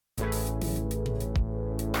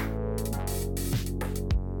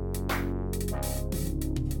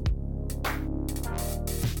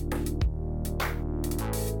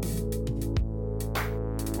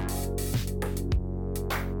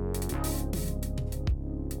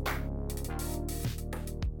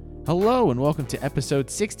Hello and welcome to episode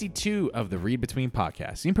 62 of the Read Between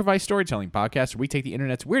Podcast, the improvised storytelling podcast where we take the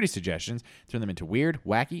internet's weirdest suggestions, turn them into weird,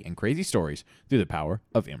 wacky, and crazy stories through the power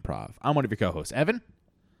of improv. I'm one of your co-hosts, Evan.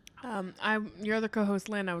 I'm your other co-host,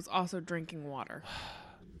 Lynn. I was also drinking water.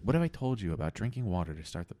 What have I told you about drinking water to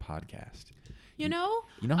start the podcast? You know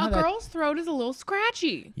how a girl's throat is a little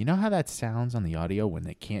scratchy. You know how that sounds on the audio when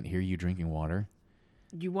they can't hear you drinking water?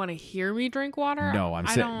 You want to hear me drink water? No, I'm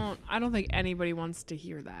saying I don't think anybody wants to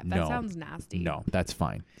hear that. That No. sounds nasty. No, that's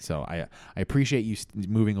fine. So I appreciate you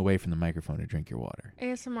moving away from the microphone to drink your water.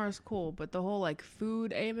 ASMR is cool, but the whole like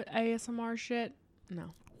food ASMR shit,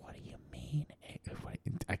 no. What do you mean?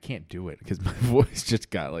 I can't do it because my voice just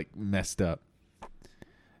got like messed up.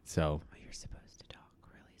 So You're supposed to talk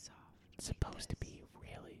really soft. it's supposed to be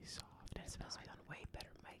really soft. It's supposed to be on way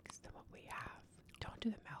better mics than what we have. Don't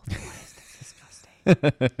do the mouth noise. That's disgusting.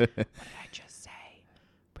 What did I just say?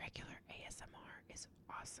 Regular ASMR is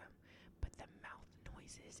awesome, but the mouth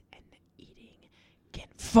noises and the eating can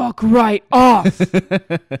fuck right off.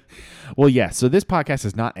 Well, yeah. So this podcast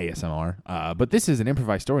is not ASMR, but this is an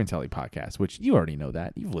improvised storytelling podcast, which you already know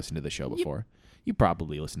that. You've listened to the show before. You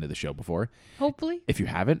probably listened to the show before. Hopefully. If you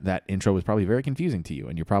haven't, that intro was probably very confusing to you,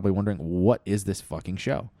 and you're probably wondering, what is this fucking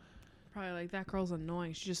show? Probably like, that girl's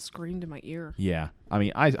annoying. She just screamed in my ear. Yeah. I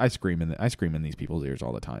mean, I scream in these people's ears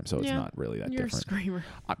all the time, so it's Yeah, not really that You're different. a screamer.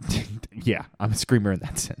 Yeah, I'm a screamer in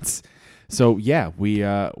that sense. So yeah,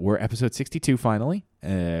 we're episode 62 finally.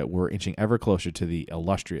 We're inching ever closer to the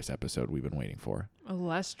illustrious episode we've been waiting for.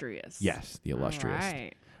 Illustrious. Yes, the illustrious. All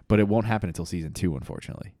right. But it won't happen until season 2,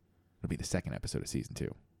 unfortunately. It'll be the second episode of season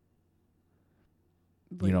 2.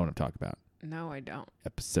 You know what I'm talking about. No, I don't.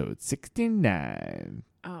 Episode 69.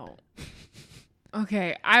 Oh.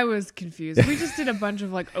 Okay, I was confused. We just did a bunch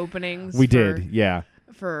of like openings. We did, yeah.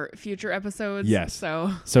 For future episodes. Yes.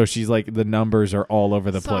 So she's like, the numbers are all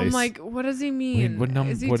over the place. I'm like, what does he mean? What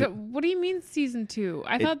what do you mean season 2?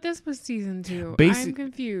 I thought this was season 2. I'm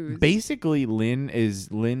confused. Basically, Lynn.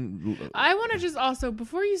 I want to just also,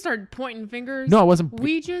 before you start pointing fingers. No, I wasn't.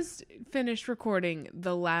 We just finished recording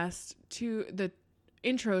the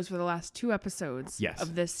intros for the last 2 episodes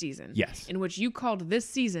of this season. Yes. In which you called this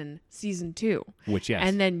season 2. Which, yes.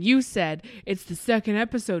 And then you said it's the second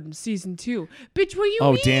episode in season 2. Bitch, what do you mean?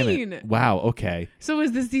 Oh, damn it. Wow, okay. So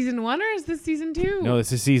is this season 1 or is this season 2? No,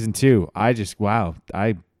 this is season 2. That's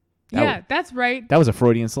right. That was a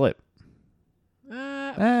Freudian slip.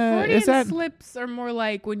 Freudian slips are more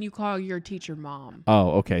like when you call your teacher mom.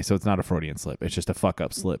 Oh, okay. So it's not a Freudian slip. It's just a fuck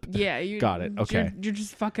up slip. Yeah, you got it. Okay, you're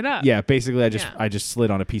just fucking up. Yeah, basically, I just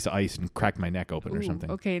slid on a piece of ice and cracked my neck open or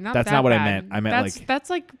something. Okay, that's that not what bad. I meant. I meant that's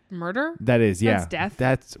like murder. That is, yeah. That's death.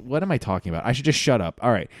 That's what am I talking about? I should just shut up.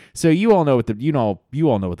 All right. So you all know what you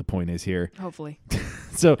all know what the point is here. Hopefully.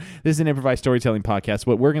 So this is an improvised storytelling podcast.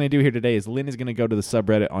 What we're going to do here today is Lynn is going to go to the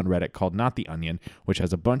subreddit on Reddit called Not the Onion, which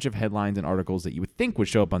has a bunch of headlines and articles that you would think would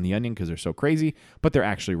show up on the Onion because they're so crazy, but they're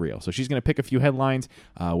actually real. So she's going to pick a few headlines.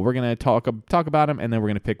 We're going to talk about them, and then we're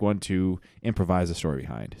going to pick one to improvise a story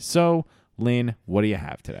behind. So, Lynn, what do you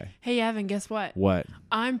have today? Hey, Evan, guess what? What?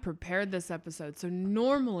 I'm prepared this episode. So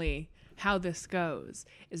normally how this goes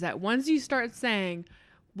is that once you start saying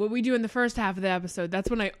what we do in the first half of the episode, that's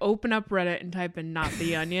when I open up Reddit and type in Not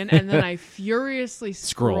the Onion, and then I furiously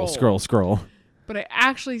scroll. But I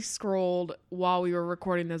actually scrolled while we were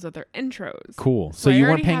recording those other intros. Cool. So you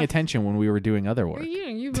weren't paying attention when we were doing other work.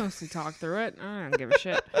 You mostly talked through it. I don't give a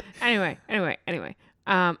shit. Anyway.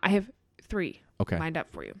 I have 3 lined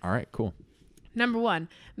up for you. All right, cool. Number 1,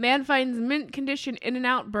 man finds mint condition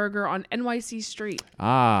In-N-Out burger on NYC street.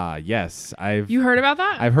 Ah, yes. You heard about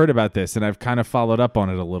that? I've heard about this, and I've kind of followed up on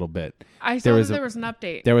it a little bit. I saw there was an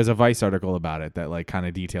update. There was a Vice article about it that like kind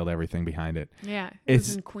of detailed everything behind it. Yeah,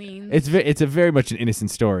 it's in Queens. It's a very much an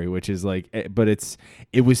innocent story, which is like, but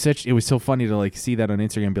it was so funny to like see that on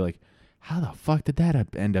Instagram and be like, how the fuck did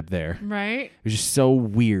that end up there? Right. It was just so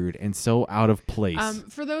weird and so out of place.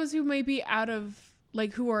 For those who may be out of,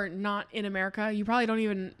 like, who are not in America, you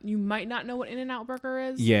might not know what In-N-Out Burger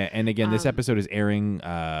is. Yeah, and again, this episode is airing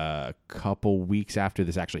a couple weeks after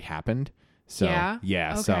this actually happened. So,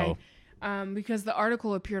 yeah. Okay. So, because the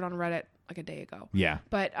article appeared on Reddit like a day ago. Yeah.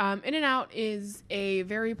 But In-N-Out is a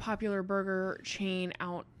very popular burger chain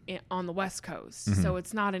out on the West Coast. Mm-hmm. So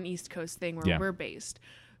it's not an East Coast thing where we're based.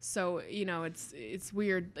 So, it's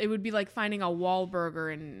weird. It would be like finding a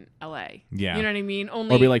Wahlburger in LA. Yeah. You know what I mean? Or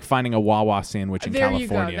be like finding a Wawa sandwich in California.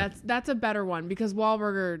 There you go. That's a better one because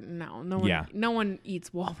Wahlburger, no one eats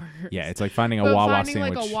Wahlburgers. Yeah, it's like finding a Wawa sandwich.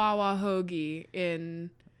 Finding like a Wawa hoagie in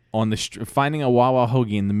finding a Wawa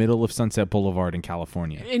hoagie in the middle of Sunset Boulevard in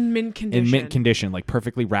California. In mint condition. In mint condition, like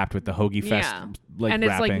perfectly wrapped with the Hoagie Fest, like and it's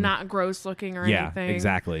wrapping. like not gross looking or anything. Yeah,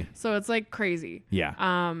 exactly. So it's like crazy.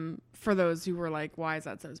 Yeah. For those who were like, why is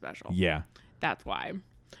that so special? Yeah. That's why.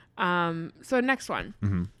 So next one.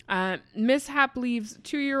 Mm-hmm. Mishap leaves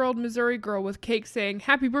 2-year-old Missouri girl with cake saying,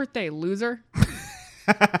 "Happy birthday, loser."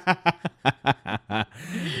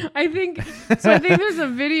 I think there's a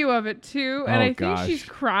video of it too, and I think she's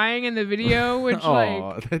crying in the video, which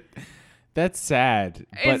that's sad,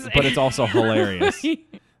 but it's also hilarious.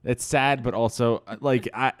 It's sad, but also like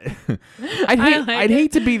I'd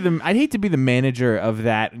hate to be the manager of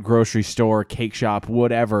that grocery store, cake shop,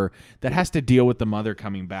 whatever that has to deal with the mother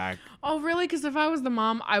coming back. Oh, really? Because if I was the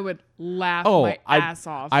mom, I would laugh my ass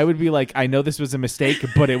off. I would be like, I know this was a mistake,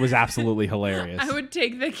 but it was absolutely hilarious. I would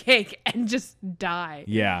take the cake and just die.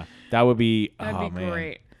 Yeah, that would be. That'd be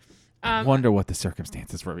great. I wonder what the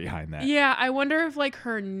circumstances were behind that. Yeah, I wonder if like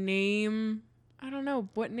her name. I don't know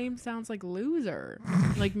what name sounds like loser.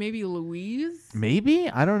 Like maybe Louise. Maybe,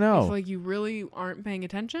 I don't know. If like you really aren't paying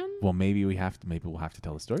attention. Well, maybe we'll have to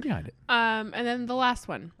tell the story behind it. And then the last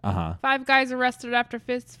one. 5 guys arrested after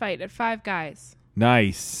fist fight at Five Guys.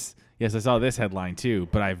 Nice. Yes, I saw this headline too,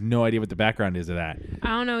 but I have no idea what the background is of that. I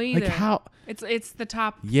don't know either. Like how? It's the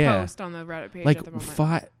top post on the Reddit page at the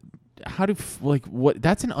moment. What?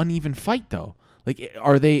 That's an uneven fight though. Like,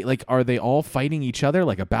 are they all fighting each other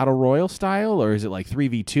like a battle royal style, or is it like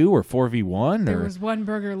 3v2 or 4v1? There was one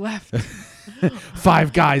burger left.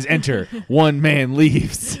 5 guys enter, 1 man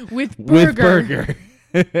leaves with burger.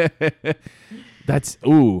 That's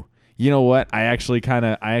you know what? I actually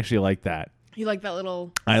like that. You like that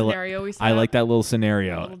little scenario we saw? I like that little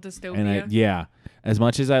scenario. That little dystopia. And as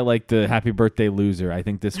much as I like the happy birthday loser, I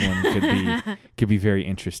think this one could be very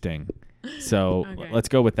interesting. So let's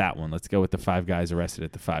go with that one. Let's go with the 5 guys arrested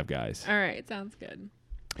at the Five Guys. All right, sounds good.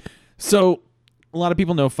 So a lot of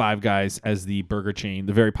people know Five Guys as the burger chain,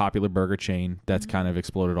 the very popular burger chain that's kind of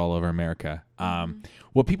exploded all over America.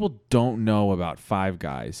 What people don't know about Five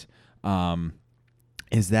Guys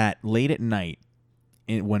is that late at night,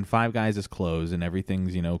 when Five Guys is closed and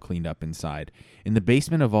everything's cleaned up inside, in the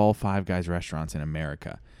basement of all Five Guys restaurants in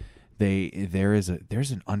America, there's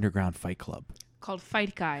an underground fight club called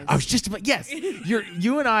Fight Guys. I was just about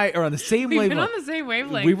you and I are on the same wavelength. We've been on the same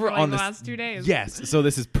wavelength. We were for on the last 2 days. Yes, so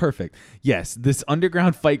this is perfect. Yes, this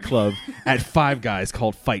underground fight club at Five Guys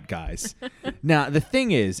called Fight Guys. Now the thing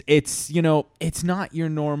is, it's not your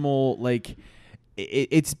normal like.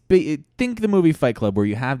 Think the movie Fight Club, where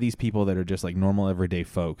you have these people that are just like normal everyday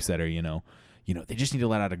folks that are they just need to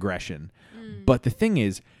let out aggression. But the thing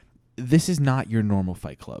is, this is not your normal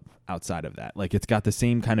fight club outside of that. Like, it's got the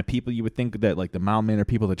same kind of people you would think that, like, the mild mannered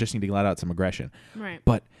people that just need to let out some aggression. Right.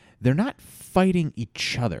 But they're not fighting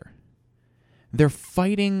each other. They're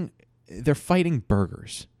fighting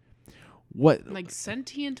burgers. What? Like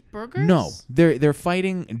sentient burgers? No. They're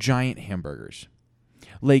fighting giant hamburgers.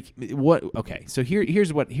 Like, what? Okay. So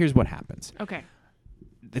here's what happens. Okay.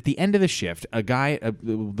 At the end of the shift, a guy,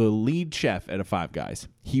 the lead chef at a Five Guys,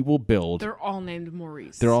 he will build. They're all named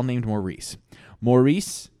Maurice.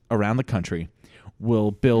 Maurice around the country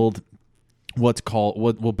will build what's called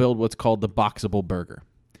the boxable burger.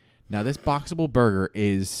 Now, this boxable burger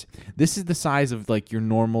is the size of like your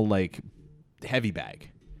normal like heavy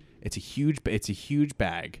bag. It's a huge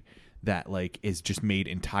bag that like is just made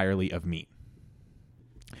entirely of meat.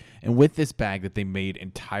 And with this bag that they made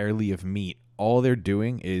entirely of meat, all they're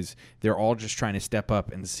doing is they're all just trying to step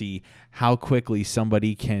up and see how quickly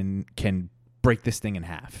somebody can break this thing in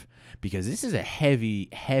half, because this is a heavy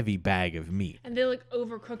bag of meat. And they like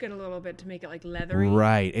overcook it a little bit to make it like leathery.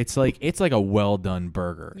 Right. It's like a well done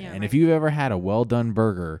burger. Yeah, and if you've ever had a well done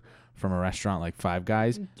burger from a restaurant like Five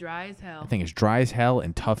Guys, dry as hell. I think it's dry as hell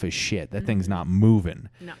and tough as shit. That thing's not moving.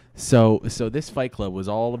 No. So this Fight Club was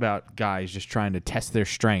all about guys just trying to test their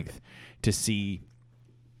strength to see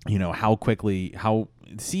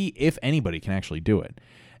see if anybody can actually do it.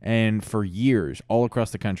 And for years, all across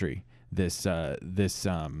the country, this Fight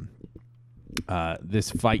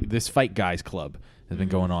Guys club has been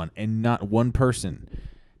going on, and not one person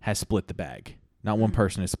has split the bag. Not one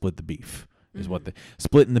person has split the beef.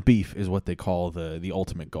 Splitting the beef is what they call the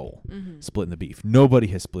ultimate goal. Splitting the beef. Nobody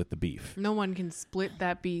has split the beef. No one can split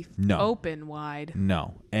that beef open wide.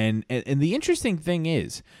 No. And the interesting thing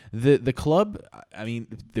is the club, I mean,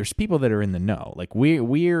 there's people that are in the know. Like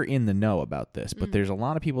we're in the know about this, but there's a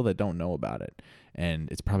lot of people that don't know about it.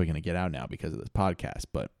 And it's probably going to get out now because of this podcast,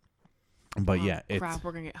 but yeah, crap,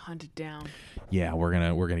 we're going to get hunted down. Yeah, we're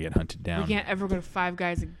going to get hunted down. We can't ever go to Five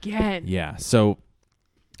Guys again. Yeah. So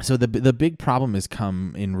So the big problem has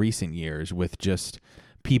come in recent years with just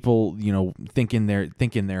people, thinking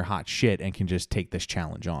they're hot shit and can just take this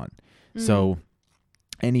challenge on. So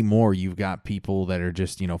anymore, you've got people that are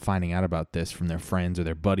just, finding out about this from their friends or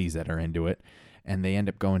their buddies that are into it, and they end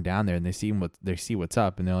up going down there and they see what's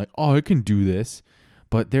up, and they're like, "Oh, I can do this."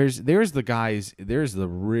 But there's the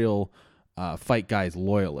real Fight Guys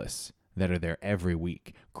loyalists that are there every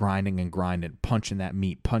week, grinding and grinding, punching that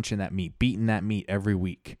meat, beating that meat every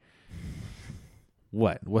week.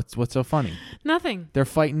 What's so funny? Nothing. They're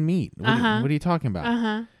fighting meat. What are you talking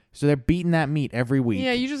about? So they're beating that meat every week.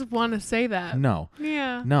 Yeah, you just want to say that. No.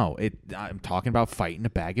 Yeah. No, I'm talking about fighting a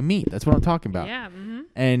bag of meat. That's what I'm talking about. Yeah. Mm-hmm.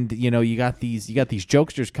 And you got these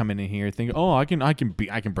jokesters coming in here thinking, "Oh, I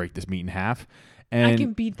can break this meat in half." And I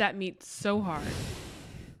can beat that meat so hard.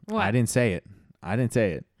 What? I didn't say it.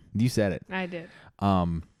 You said it. I did.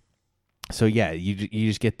 So yeah, you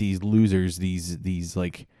just get these losers, these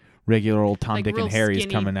like regular old Tom, Dick, real and Harry's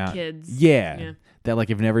skinny coming out. Kids. Yeah. That like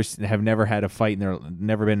have never had a fight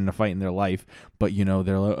never been in a fight in their life, but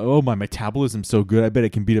they're like, "Oh, my metabolism's so good, I bet I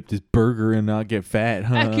can beat up this burger and not get fat."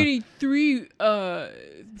 Huh? I could eat 3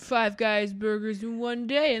 Five Guys burgers in one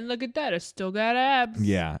day, and look at that, I still got abs.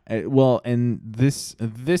 Yeah. Well, and this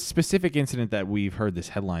specific incident that we've heard this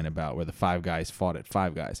headline about, where the Five Guys fought at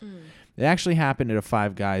Five Guys, it actually happened at a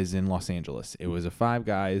Five Guys in Los Angeles. It was a Five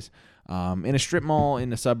Guys in a strip mall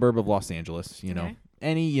in a suburb of Los Angeles. Okay.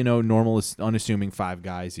 Any normal, unassuming Five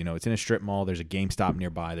Guys. It's in a strip mall. There's a GameStop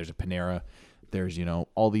nearby. There's a Panera. There's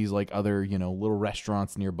all these like other little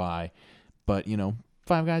restaurants nearby. But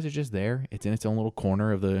Five Guys are just there. It's in its own little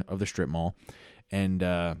corner of the strip mall, and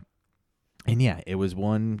yeah, it was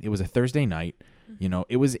a Thursday night.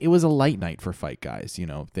 It was a light night for Fight Guys.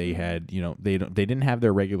 They had they didn't have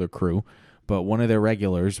their regular crew, but one of their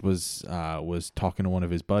regulars was talking to one of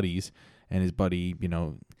his buddies, and his buddy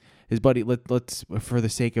let's for the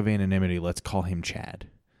sake of anonymity, let's call him Chad.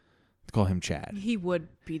 He would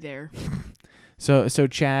be there. So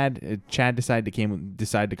Chad decided to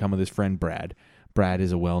come with his friend Brad. Brad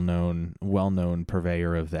is a well-known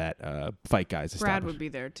purveyor of that Fight Guys establishment. Brad would be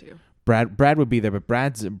there too. Brad would be there, but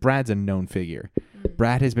Brad's a known figure.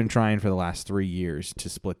 Brad has been trying for the last 3 years to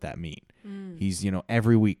split that meat. He's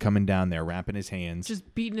every week coming down there, wrapping his hands,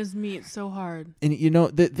 just beating his meat so hard. And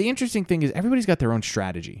the interesting thing is everybody's got their own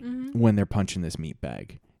strategy when they're punching this meat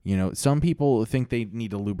bag. Some people think they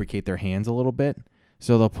need to lubricate their hands a little bit.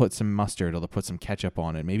 So they'll put some mustard or they'll put some ketchup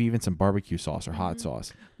on it, maybe even some barbecue sauce or hot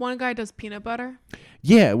sauce. One guy does peanut butter.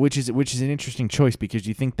 Yeah, which is an interesting choice because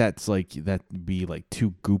you think that'd be like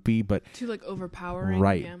too goopy, but too like overpowering.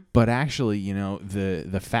 Right. Yeah. But actually,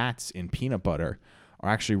 the fats in peanut butter are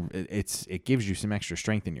actually it gives you some extra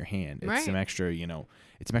strength in your hand. It's right. some extra,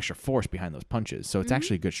 it's some extra force behind those punches. So it's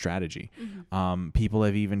actually a good strategy. People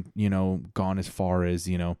have even, gone as far as,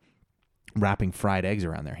 wrapping fried eggs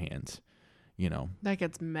around their hands. That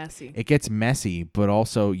gets messy. It gets messy, but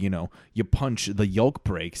also, you punch, the yolk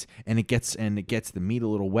breaks and it gets the meat a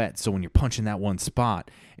little wet. So when you're punching that one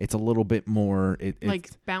spot, it's a little bit more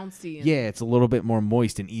like bouncy. Yeah, it's a little bit more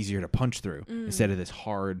moist and easier to punch through instead of this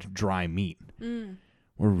hard, dry meat.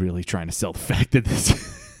 We're really trying to sell the fact that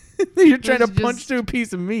you're trying to punch through a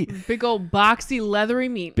piece of meat. Big old boxy leathery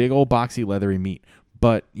meat.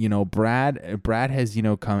 But, Brad has,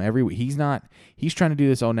 come every week. He's trying to do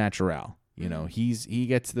this au naturel. He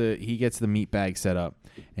gets the meat bag set up,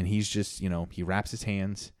 and he's just, he wraps his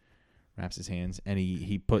hands, and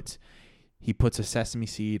he puts a sesame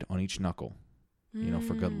seed on each knuckle,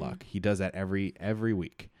 for good luck. He does that every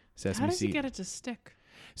week. Sesame How does seed. he get it to stick?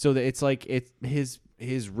 So that it's like his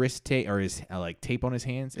wrist tape or his tape on his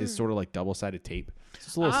hands is sort of like double-sided tape. So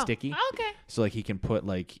it's a little sticky. Okay. So like he can put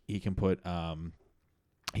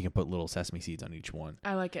little sesame seeds on each one.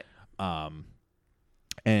 I like it.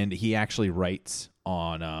 And he actually writes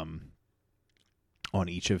on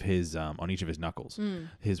each of his knuckles.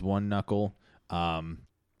 His one knuckle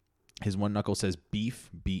says beef,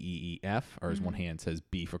 BEEF, or his one hand says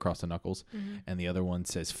beef across the knuckles, and the other one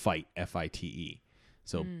says fight, FITE.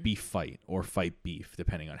 So beef fight or fight beef,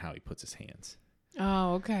 depending on how he puts his hands.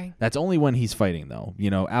 Oh, okay. That's only when he's fighting, though.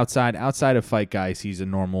 Outside of Fight Guys, he's a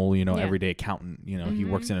normal, everyday accountant. He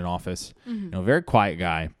works in an office. Very quiet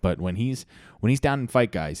guy. But when he's down in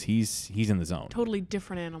Fight Guys, he's in the zone. Totally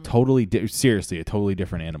different animal. Seriously, a totally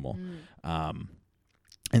different animal.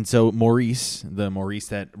 And so Maurice, the Maurice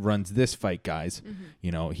that runs this Fight Guys,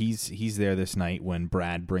 he's there this night when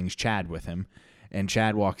Brad brings Chad with him. And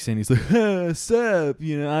Chad walks in. He's like, "Sup?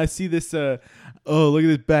 I see this. Oh, look at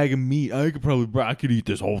this bag of meat. I could eat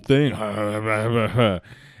this whole thing." And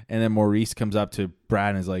then Maurice comes up to Brad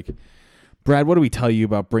and is like, Brad, what do we tell you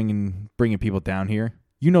about bringing people down here?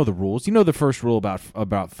 You know the rules. You know the first rule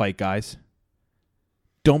about Fight Guys.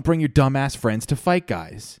 Don't bring your dumbass friends to Fight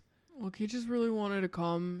Guys. Look, he just really wanted to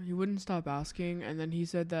come. He wouldn't stop asking, and then he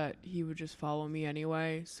said that he would just follow me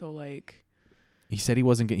anyway. So like, he said he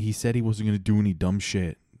wasn't gonna do any dumb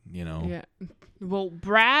shit. You know. Yeah. Well,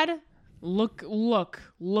 Brad, look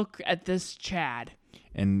at this Chad.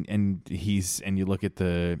 And you look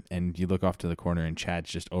off to the corner, and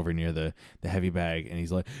Chad's just over near the heavy bag, and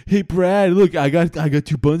he's like, "Hey Brad, look, I got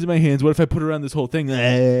 2 buns in my hands. What if I put around this whole thing?"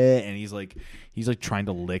 And he's like trying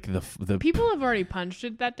to lick the. People have already punched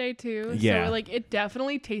it that day too. Yeah. So like it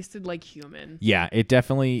definitely tasted like human. Yeah, it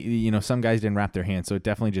definitely. Some guys didn't wrap their hands, so it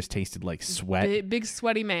definitely just tasted like sweat. Big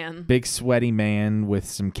sweaty man. Big sweaty man with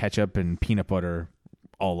some ketchup and peanut butter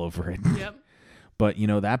all over it. Yep. But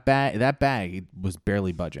that bag was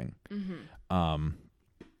barely budging. Mm-hmm.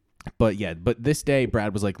 But this day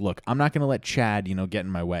Brad was like, "Look, I'm not going to let Chad, get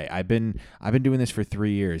in my way. I've been doing this for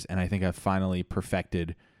 3 years, and I think I've finally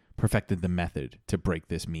perfected the method to break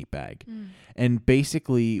this meat bag." And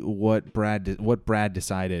basically what Brad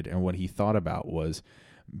decided and what he thought about was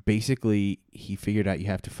basically he figured out you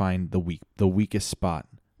have to find the weakest spot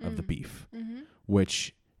of the beef,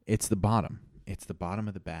 which it's the bottom. It's the bottom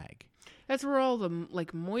of the bag. That's where all the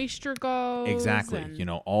moisture goes. Exactly.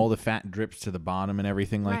 All the fat drips to the bottom and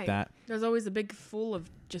everything like that. There's always a big pool of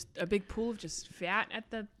just fat at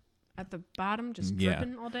the bottom, just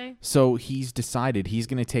dripping all day. So he's decided he's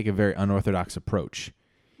going to take a very unorthodox approach.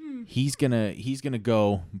 He's gonna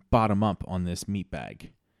go bottom up on this meat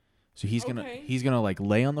bag. So he's gonna like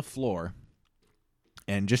lay on the floor.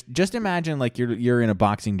 And just imagine like you're in a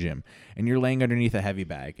boxing gym and you're laying underneath a heavy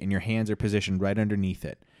bag and your hands are positioned right underneath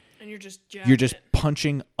it. And you're just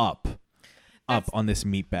punching up on this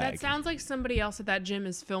meat bag. That sounds like somebody else at that gym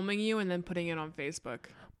is filming you and then putting it on Facebook.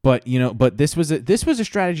 But this was a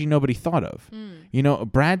strategy nobody thought of.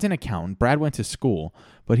 Brad's an accountant. Brad went to school,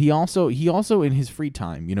 but he also in his free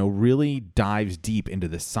time, really dives deep into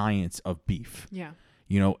the science of beef. Yeah.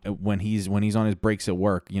 When he's on his breaks at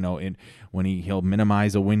work, when he'll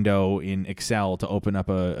minimize a window in Excel to open up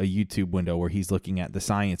a YouTube window where he's looking at the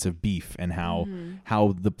science of beef and how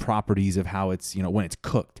the properties of how it's, when it's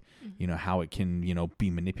cooked, how it can, be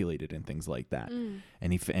manipulated and things like that.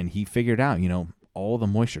 And he figured out, all the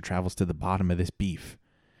moisture travels to the bottom of this beef.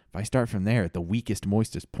 If I start from there at the weakest,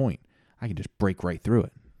 moistest point, I can just break right through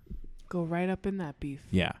it. Go right up in that beef.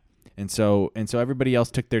 Yeah. And so everybody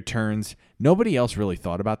else took their turns. Nobody else really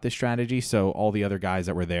thought about this strategy. So all the other guys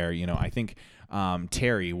that were there, I think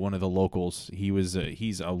Terry, one of the locals, he's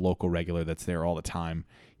a local regular that's there all the time.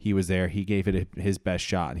 He was there. He gave it his best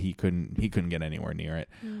shot. He couldn't get anywhere near it.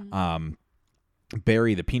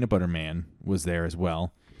 Barry, the peanut butter man, was there as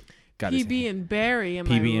well. PB and Barry.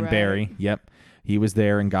 PB and Barry. Yep, he was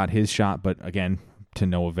there and got his shot, but again, to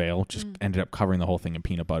no avail. Just ended up covering the whole thing in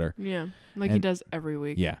peanut butter. Yeah, he does every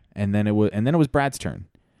week. Yeah, and then it was Brad's turn,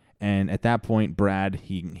 and at that point, Brad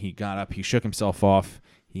he got up, he shook himself off,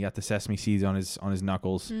 he got the sesame seeds on his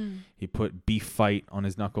knuckles, he put beef fight on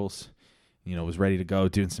his knuckles, was ready to go,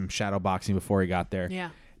 doing some shadow boxing before he got there. Yeah,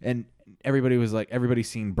 and everybody was like, everybody's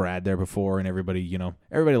seen Brad there before, and everybody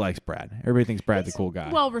likes Brad. Everybody thinks Brad's a cool guy,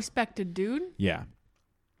 well respected dude. Yeah.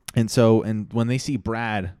 And when they see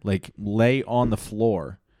Brad like lay on the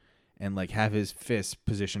floor and like have his fist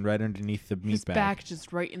positioned right underneath the meat bag, his back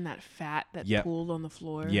just right in that fat that pooled on the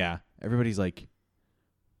floor. Yeah, everybody's like,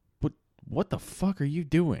 "What the fuck are you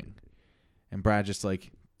doing?" And Brad just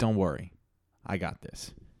like, "Don't worry, I got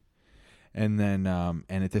this." And then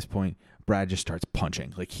and at this point, Brad just starts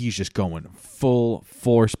punching. Like he's just going full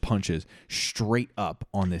force punches straight up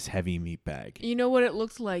on this heavy meat bag. You know what it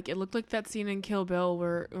looked like? It looked like that scene in Kill Bill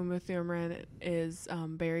where Uma Thurman is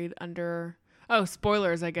buried under. Oh,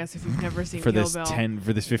 spoilers! I guess if you've never seen Kill Bill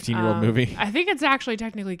for this 15-year-old movie. I think it's actually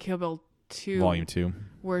technically Kill Bill 2, Volume 2,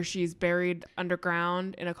 where she's buried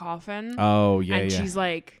underground in a coffin. Oh yeah, and she's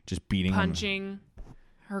like just beating, punching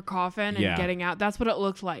her coffin and getting out. That's what it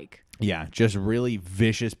looked like. Yeah, just really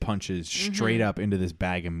vicious punches straight up into this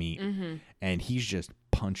bag of meat. And he's just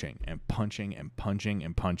punching and punching and punching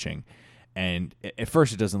and punching. And at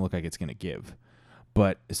first it doesn't look like it's going to give.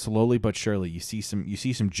 But slowly but surely you see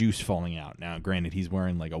some juice falling out. Now, granted, he's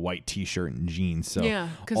wearing like a white t-shirt and jeans. So yeah,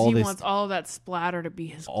 because he wants all of that splatter to be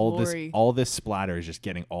his glory. All this splatter is just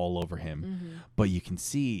getting all over him. But you can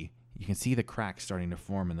see the cracks starting to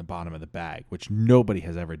form in the bottom of the bag, which nobody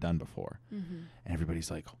has ever done before. And everybody's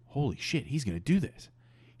like, holy shit, he's going to do this.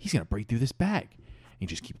 He's going to break through this bag. And he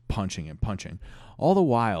just keeps punching and punching. All the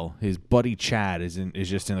while, his buddy Chad is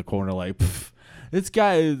just in the corner like, this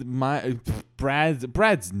guy,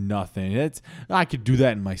 Brad's nothing. I could do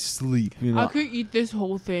that in my sleep. You know, I could eat this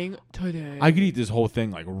whole thing today. I could eat this whole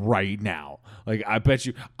thing like right now. Like I bet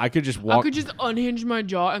you, I could just walk. I could just unhinge my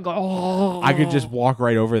jaw and go. Oh. I could just walk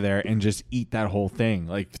right over there and just eat that whole thing.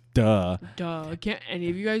 Like duh. Can't any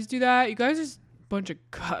of you guys do that? You guys are just a bunch of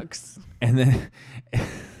cucks. And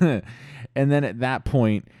then, and then at that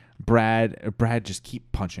point, Brad just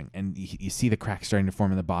keep punching, and you see the crack starting to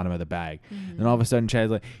form in the bottom of the bag. Mm-hmm. Then all of a sudden,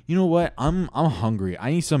 Chad's like, you know what? I'm hungry.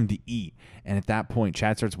 I need something to eat. And at that point,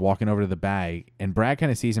 Chad starts walking over to the bag, and Brad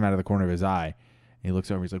kind of sees him out of the corner of his eye. And he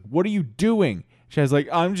looks over. He's like, "What are you doing?" Chad's like,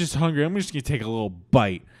 "I'm just hungry. I'm just gonna take a little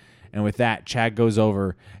bite." And with that, Chad goes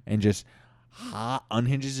over and just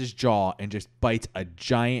unhinges his jaw and just bites a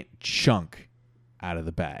giant chunk out of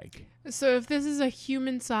the bag. So if this is a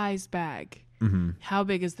human-sized bag, Mm-hmm. how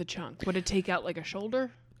big is the chunk? Would it take out like a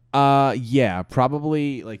shoulder? Yeah,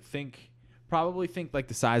 probably think like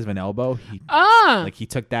the size of an elbow. He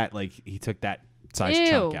took that size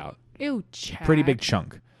chunk out. Ew, Chad. Pretty big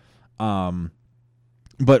chunk.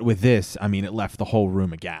 But with this, I mean, it left the whole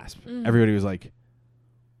room aghast. Everybody was like,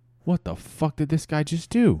 "What the fuck did this guy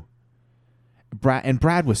just do?"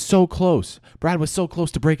 Brad was so close. Brad was so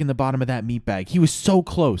close to breaking the bottom of that meat bag. He was so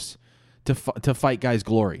close to fight Guy's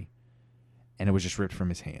glory. And it was just ripped from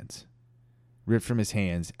his hands. Ripped from his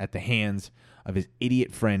hands at the hands of his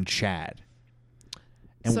idiot friend Chad.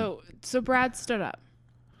 And So Brad stood up,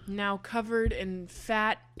 now covered in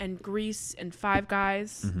fat and grease and Five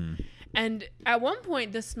Guys. Mm-hmm. And at one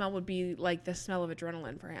point, this smell would be like the smell of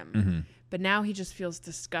adrenaline for him. Mm-hmm. But now he just feels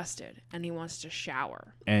disgusted and he wants to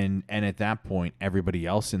shower. And at that point, everybody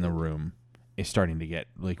else in the room is starting to get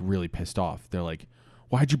like really pissed off. They're like,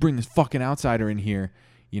 "Why'd you bring this fucking outsider in here?"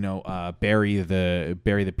 You know, Barry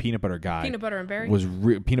the peanut butter guy. Peanut butter and Barry?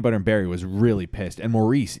 Peanut butter and Barry was really pissed. And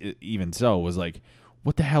Maurice, even so, was like,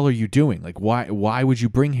 "What the hell are you doing? Like, why would you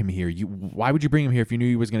bring him here? Why would you bring him here if you knew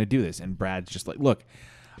he was going to do this?" And Brad's just like, "Look,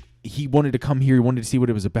 he wanted to come here. He wanted to see what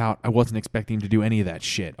it was about. I wasn't expecting him to do any of that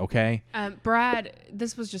shit, okay?" Brad,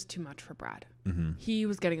 this was just too much for Brad. Mm-hmm. He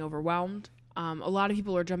was getting overwhelmed. A lot of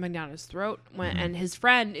people are jumping down his throat, and his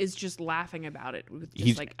friend is just laughing about it with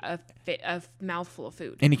just like a mouthful of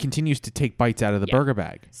food. And he continues to take bites out of the burger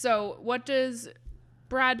bag. So what does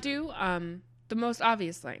Brad do? The most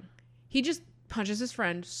obvious thing. He just punches his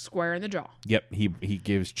friend square in the jaw. Yep, he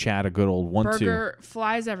gives Chad a good old 1-2. Burger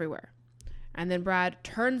flies everywhere. And then Brad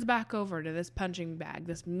turns back over to this punching bag,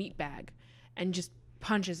 this meat bag, and just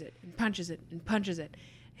punches it and punches it and punches it.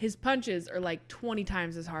 His punches are like 20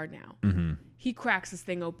 times as hard now. Mm-hmm. He cracks this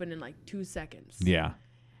thing open in like 2 seconds. Yeah.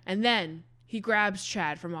 And then he grabs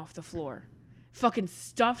Chad from off the floor, fucking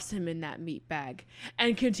stuffs him in that meat bag,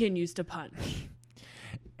 and continues to punch.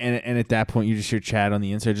 And at that point, you just hear Chad on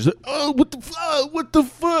the inside just like, "Oh, what the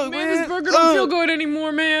fuck, Man, this burger don't feel good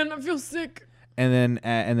anymore, man. I feel sick." And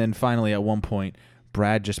then finally, at one point,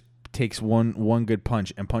 Brad just takes one good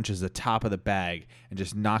punch and punches the top of the bag and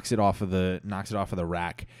just knocks it off of the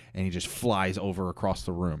rack, and he just flies over across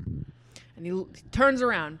the room. And he turns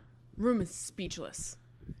around. Room is speechless.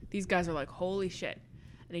 These guys are like, "Holy shit."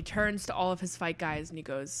 And he turns to all of his fight guys and he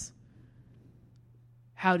goes,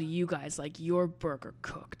 "How do you guys like your burger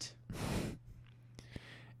cooked?"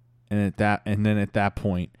 And then at that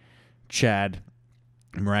point, Chad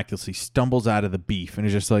miraculously stumbles out of the beef and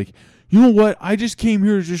is just like, "You know what? I just came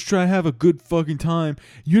here to just try to have a good fucking time.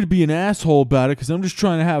 You're to be an asshole about it because I'm just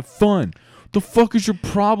trying to have fun. What the fuck is your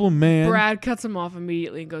problem, man?" Brad cuts him off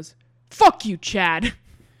immediately and goes, "Fuck you, Chad."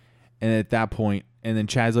 And at that point, and then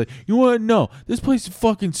Chad's like, "You know what? No, this place is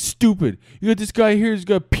fucking stupid. You got this guy here who's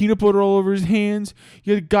got peanut butter all over his hands.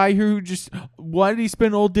 You got a guy here who just, why did he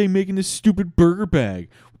spend all day making this stupid burger bag?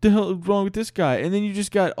 What the hell is wrong with this guy? And then you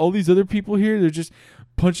just got all these other people here. They're just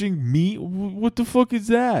punching meat. What the fuck is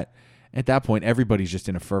that?" At that point, everybody's just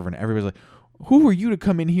in a fervor. Everybody's like, "Who are you to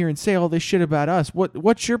come in here and say all this shit about us?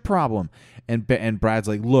 What's your problem?" And Brad's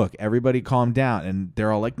like, "Look, everybody calm down." And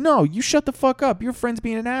they're all like, "No, you shut the fuck up. Your friend's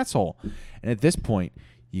being an asshole." And at this point,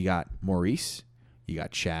 you got Maurice, you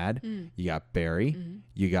got Chad, you got Barry,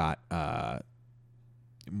 you got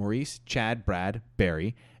Maurice, Chad, Brad,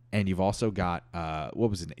 Barry, and you've also got, what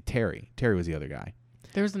was his name? Terry. Terry was the other guy.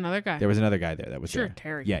 There was another guy. There was another guy there that was Sure, there.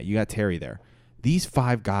 Terry. Yeah, you got Terry there. These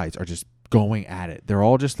 5 guys are just going at it. They're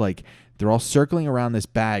all just like, they're all circling around this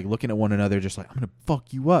bag, looking at one another, just like, "I'm going to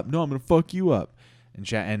fuck you up. No, I'm going to fuck you up."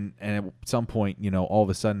 And at some point, you know, all of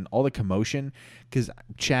a sudden, all the commotion, because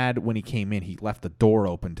Chad, when he came in, he left the door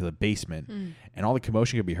open to the basement, and all the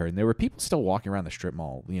commotion could be heard. And there were people still walking around the strip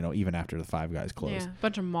mall, you know, even after the 5 Guys closed. Yeah,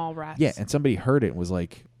 bunch of mall rats. Yeah, and somebody heard it and was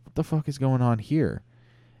like, "What the fuck is going on here?"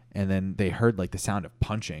 and then they heard like the sound of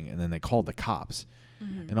punching, and then they called the cops.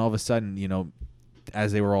 And all of a sudden, you know,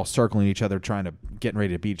 as they were all circling each other, getting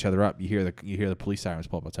ready to beat each other up, you hear the police sirens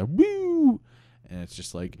pull up outside. Woo! And it's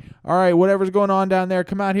just like, all right, whatever's going on down there,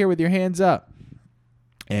 come out here with your hands up.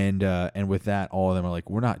 And with that, all of them are like,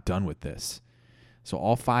 we're not done with this. So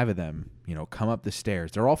all 5 of them, you know, come up the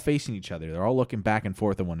stairs. They're all facing each other. They're all looking back and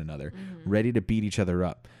forth at one another, ready to beat each other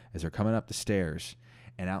up as they're coming up the stairs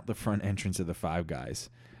and out the front entrance of the Five Guys.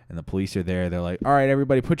 And the police are there. They're like, all right,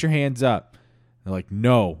 everybody, put your hands up. They're like,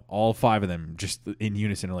 no. All 5 of them just in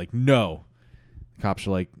unison are like, no. The cops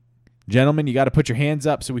are like, gentlemen, you got to put your hands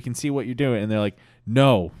up so we can see what you're doing. And they're like,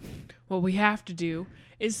 no. What we have to do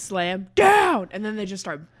is slam down. And then they just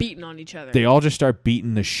start beating on each other. They all just start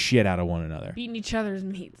beating the shit out of one another. Beating each other's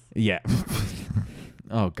meats. Yeah.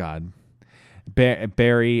 Oh, God.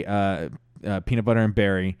 Barry, Peanut Butter and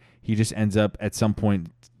Barry, he just ends up at some point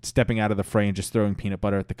stepping out of the fray and just throwing peanut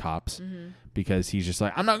butter at the cops because he's just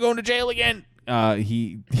like, I'm not going to jail again.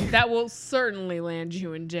 That will certainly land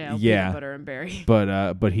you in jail. Yeah, Peanut Butter and Barry.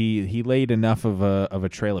 But he laid enough of a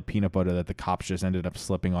trail of peanut butter that the cops just ended up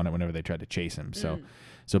slipping on it whenever they tried to chase him.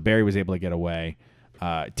 So Barry was able to get away.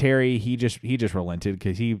 Terry, he just relented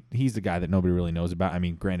because he's the guy that nobody really knows about. I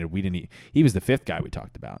mean, granted, he was the 5th guy we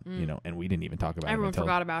talked about, you know, and we didn't even talk about him. Everyone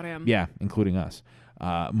forgot about him. Yeah, including us.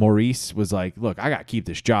 Maurice was like, look, I got to keep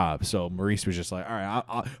this job. So Maurice was just like, all right,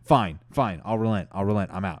 fine. I'll relent.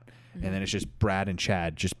 I'm out. And then it's just Brad and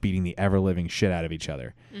Chad just beating the ever-living shit out of each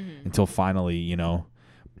other until finally, you know,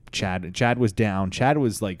 Chad was down. Chad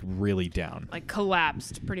was like really down. Like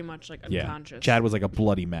collapsed, pretty much like unconscious. Yeah. Chad was like a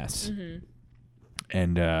bloody mess.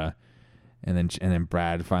 And then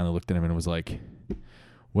Brad finally looked at him and was like,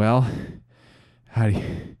 well, how do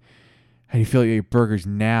you feel about your burgers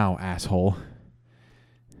now, asshole?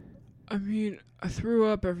 I mean, I threw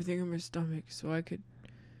up everything in my stomach so I could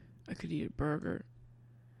eat a burger.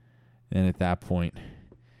 And at that point,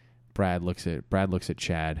 Brad looks at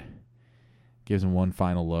Chad, gives him one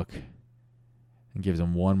final look, and gives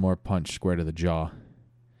him one more punch square to the jaw,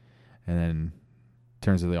 and then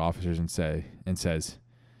turns to the officers and says,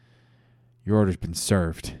 your order's been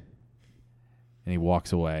served. And he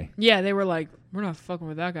walks away. Yeah, they were like, we're not fucking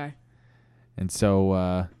with that guy. And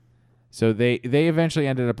so they eventually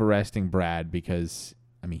ended up arresting Brad because,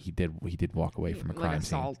 I mean, he did walk away from a crime like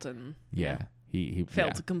assault scene. And Yeah. He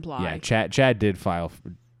failed to comply. Yeah, Chad did file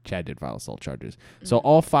assault charges. So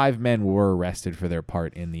all 5 men were arrested for their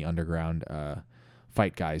part in the underground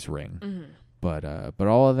Fight Guys ring. But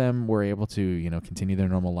all of them were able to, you know, continue their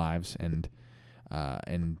normal lives, and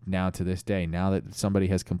now to this day, now that somebody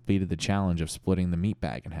has completed the challenge of splitting the meat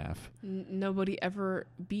bag in half, nobody ever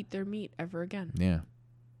beat their meat ever again. Yeah,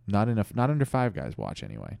 not under Five Guys watch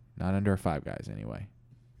anyway. Not under Five Guys anyway.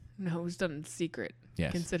 No, it was done in secret.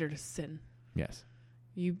 Yes, considered a sin. Yes.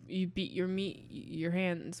 You beat your meat, your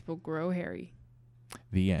hands will grow hairy.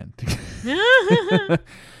 The end.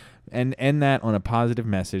 And end that on a positive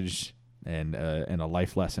message and a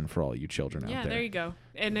life lesson for all you children out there. Yeah, there you go.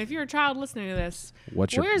 And if you're a child listening to this,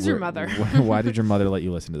 where's your mother? Why did your mother let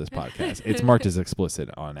you listen to this podcast? It's marked as explicit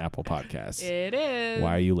on Apple Podcasts. It is.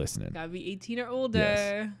 Why are you listening? Gotta be 18 or older.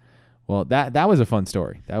 Yes. Well, that was a fun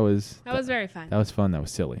story. That was very fun. That was fun. That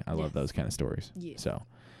was silly. I love those kind of stories. Yeah. So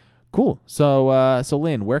cool. So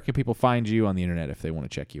Lynn, where can people find you on the internet if they want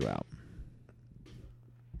to check you out?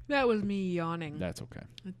 That was me yawning. That's okay.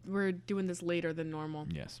 We're doing this later than normal.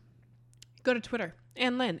 Yes. Go to Twitter.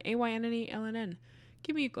 Ann Lynn, AYNNELNN.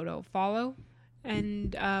 Give me a go to follow,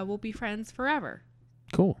 and we'll be friends forever.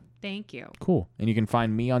 Cool. Thank you. Cool. And you can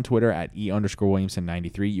find me on Twitter at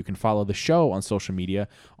E_Williamson93. You can follow the show on social media,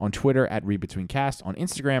 on Twitter at ReadBetweenCast, on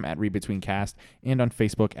Instagram at ReadBetweenCast, and on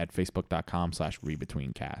Facebook at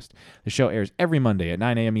Facebook.com/ReadBetweenCast. The show airs every Monday at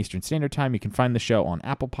 9 a.m. Eastern Standard Time. You can find the show on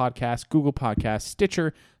Apple Podcasts, Google Podcasts,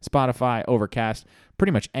 Stitcher, Spotify, Overcast,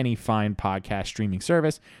 pretty much any fine podcast streaming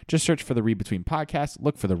service. Just search for the Read Between Podcast,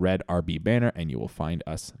 look for the red RB banner, and you will find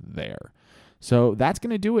us there. So that's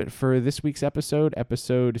going to do it for this week's episode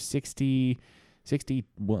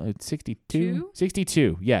 62?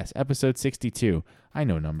 62, yes, episode 62. I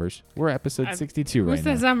know numbers. We're episode 62 right now. Who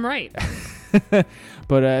says I'm right?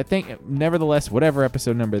 But nevertheless, whatever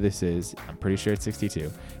episode number this is, I'm pretty sure it's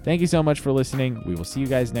 62. Thank you so much for listening. We will see you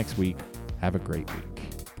guys next week. Have a great week.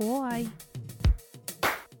 Bye.